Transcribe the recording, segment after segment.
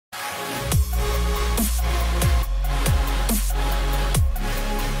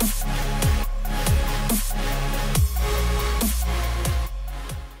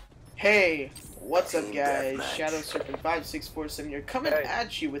Hey, what's up guys? Shadow Serpent 5647 here, coming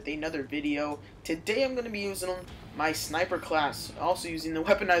at you with another video. Today I'm going to be using my sniper class, also using the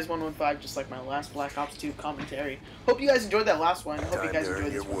weaponized 115 just like my last Black Ops 2 commentary. Hope you guys enjoyed that last one. Hope you guys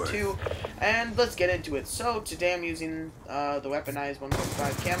enjoyed this one too. And let's get into it. So today I'm using the weaponized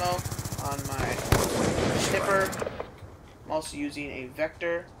 115 camo on my snipper. I'm also using a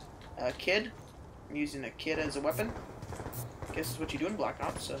Vector kid. I'm using a kid as a weapon. Guess it's what you do in Black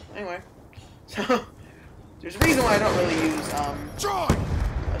Ops. So anyway, so there's a reason why I don't really use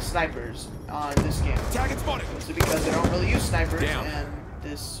snipers on this game. Mostly because I don't really use snipers, and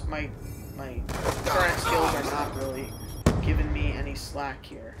this my current skills are not really giving me any slack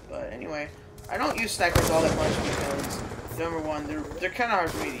here. But anyway, I don't use snipers all that much because number one, they're kind of hard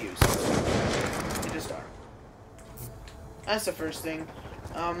for me to use. They just are. That's the first thing.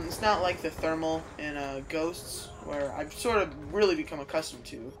 It's not like the thermal in Ghosts, where I've sort of really become accustomed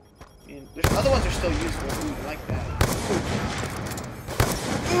to. I mean, there's other ones are still useful. Ooh, like that.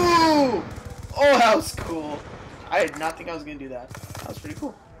 Ooh! Oh, that was cool. I did not think I was gonna do that. That was pretty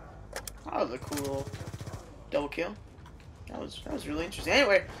cool. That was a cool little double kill. That was really interesting.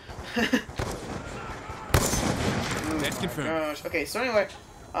 Anyway. That's confirmed. Gosh. Okay, so anyway,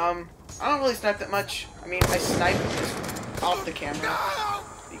 I don't really snipe that much. I mean, I snipe just off the camera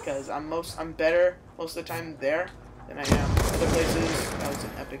because I'm better most of the time there than I am other places. That was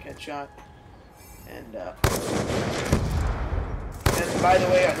an epic headshot. And by the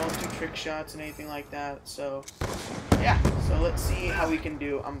way, I don't do trick shots and anything like that. So yeah. So let's see how we can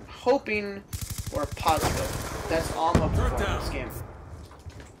do. I'm hoping we're positive. That's all I'm hoping for in this game.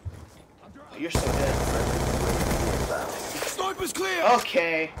 Oh, you're so dead. Sniper's clear.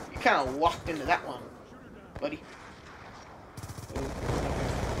 Okay, you kind of walked into that one, buddy. Ooh, okay.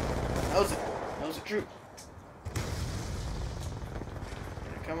 That was a troop.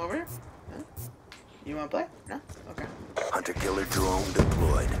 Gonna come over here? No? You wanna play? No? Okay. Hunter-killer drone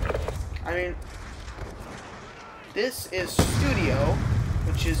deployed. I mean, this is Studio,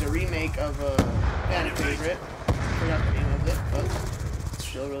 which is a remake of a fan favorite. I forgot the name of it, but it's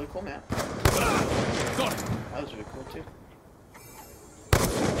still a really cool map. That was really cool too.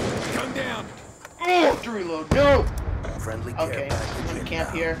 Gun down. Oh, to reload. No. Friendly Okay, I'm gonna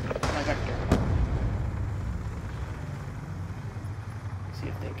camp here. My Vector. See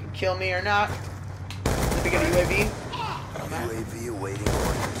if they can kill me or not. Let me get a UAV. UAV awaiting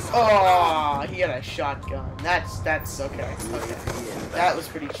orders. Oh, he had a shotgun. That's okay. Okay. That was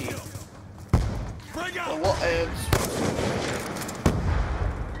pretty cheap.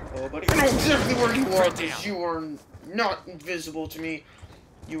 Oh, buddy. I know exactly where you are, because you are not invisible to me.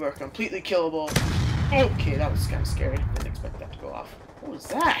 You are completely killable. Okay, that was kind of scary. Didn't expect that to go off. What was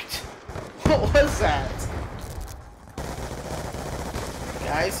that? What was that?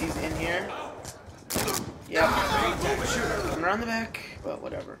 Guys, he's in here. Yep. Coming around the back, but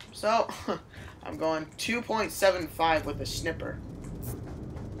whatever. So, I'm going 2.75 with a snipper.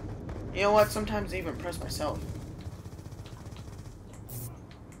 You know what? Sometimes I even impress myself.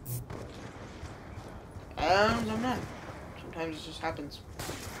 I'm not. Sometimes it just happens.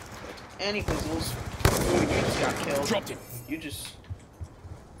 Any whistles. Ooh, you just got killed. Dropped him. You just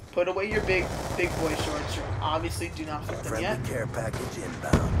put away your big boy shorts. You obviously do not fit them yet. Friendly care package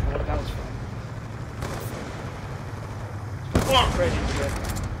inbound. Oh, that was fun. Walk right into it.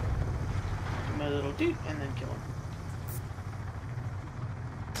 Do my little dude and then kill him.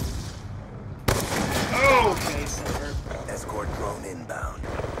 Okay, silver. Escort drone inbound.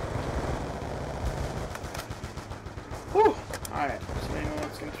 Whew. Alright, so anyone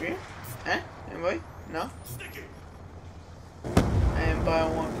wants to come through? Eh? Anybody? No?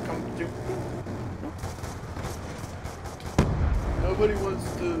 Anybody want to come through? No? Nobody wants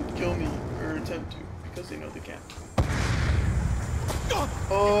to kill me or attempt to because they know they can't.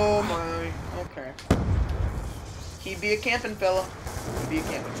 Oh my. Okay. He be a camping fella. He be a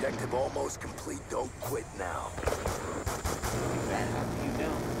camping. Objective almost complete. Don't quit now. You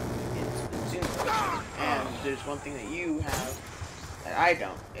don't. It's Zoom. And there's one thing that you have that I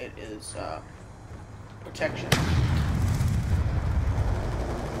don't. It is protection.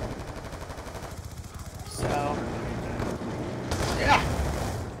 So yeah,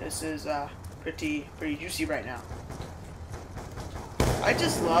 this is pretty juicy right now. I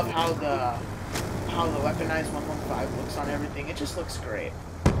just love how the weaponized 115 looks on everything. It just looks great.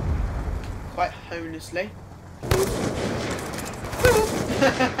 Quite honestly.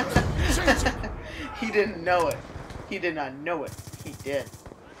 He didn't know it. He did not know it. He did.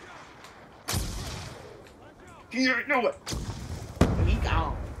 He didn't know it. But he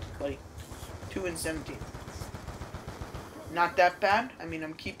gone, buddy. 2 and 17. not that bad. I mean,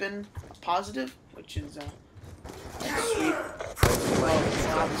 I'm keeping positive, which is sweet.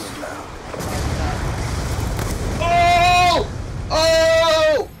 Oh!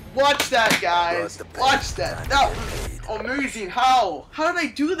 Oh! Watch that, guys. Watch that. That was amazing. How? How did I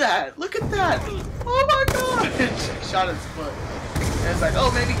do that? Look at that. Oh my god. Shot his foot. And it's like,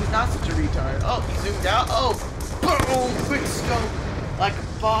 oh, maybe he's not such a retard. Oh, he zoomed out. Oh, boom. Quick scope. Like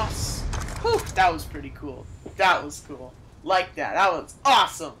a boss. Whew, that was pretty cool. That was cool. Like that. That was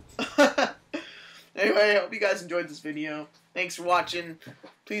awesome. Anyway, I hope you guys enjoyed this video. Thanks for watching.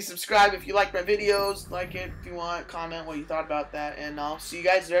 Please subscribe if you like my videos. Like it if you want. Comment what you thought about that. And I'll see you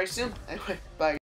guys very soon. Anyway, bye.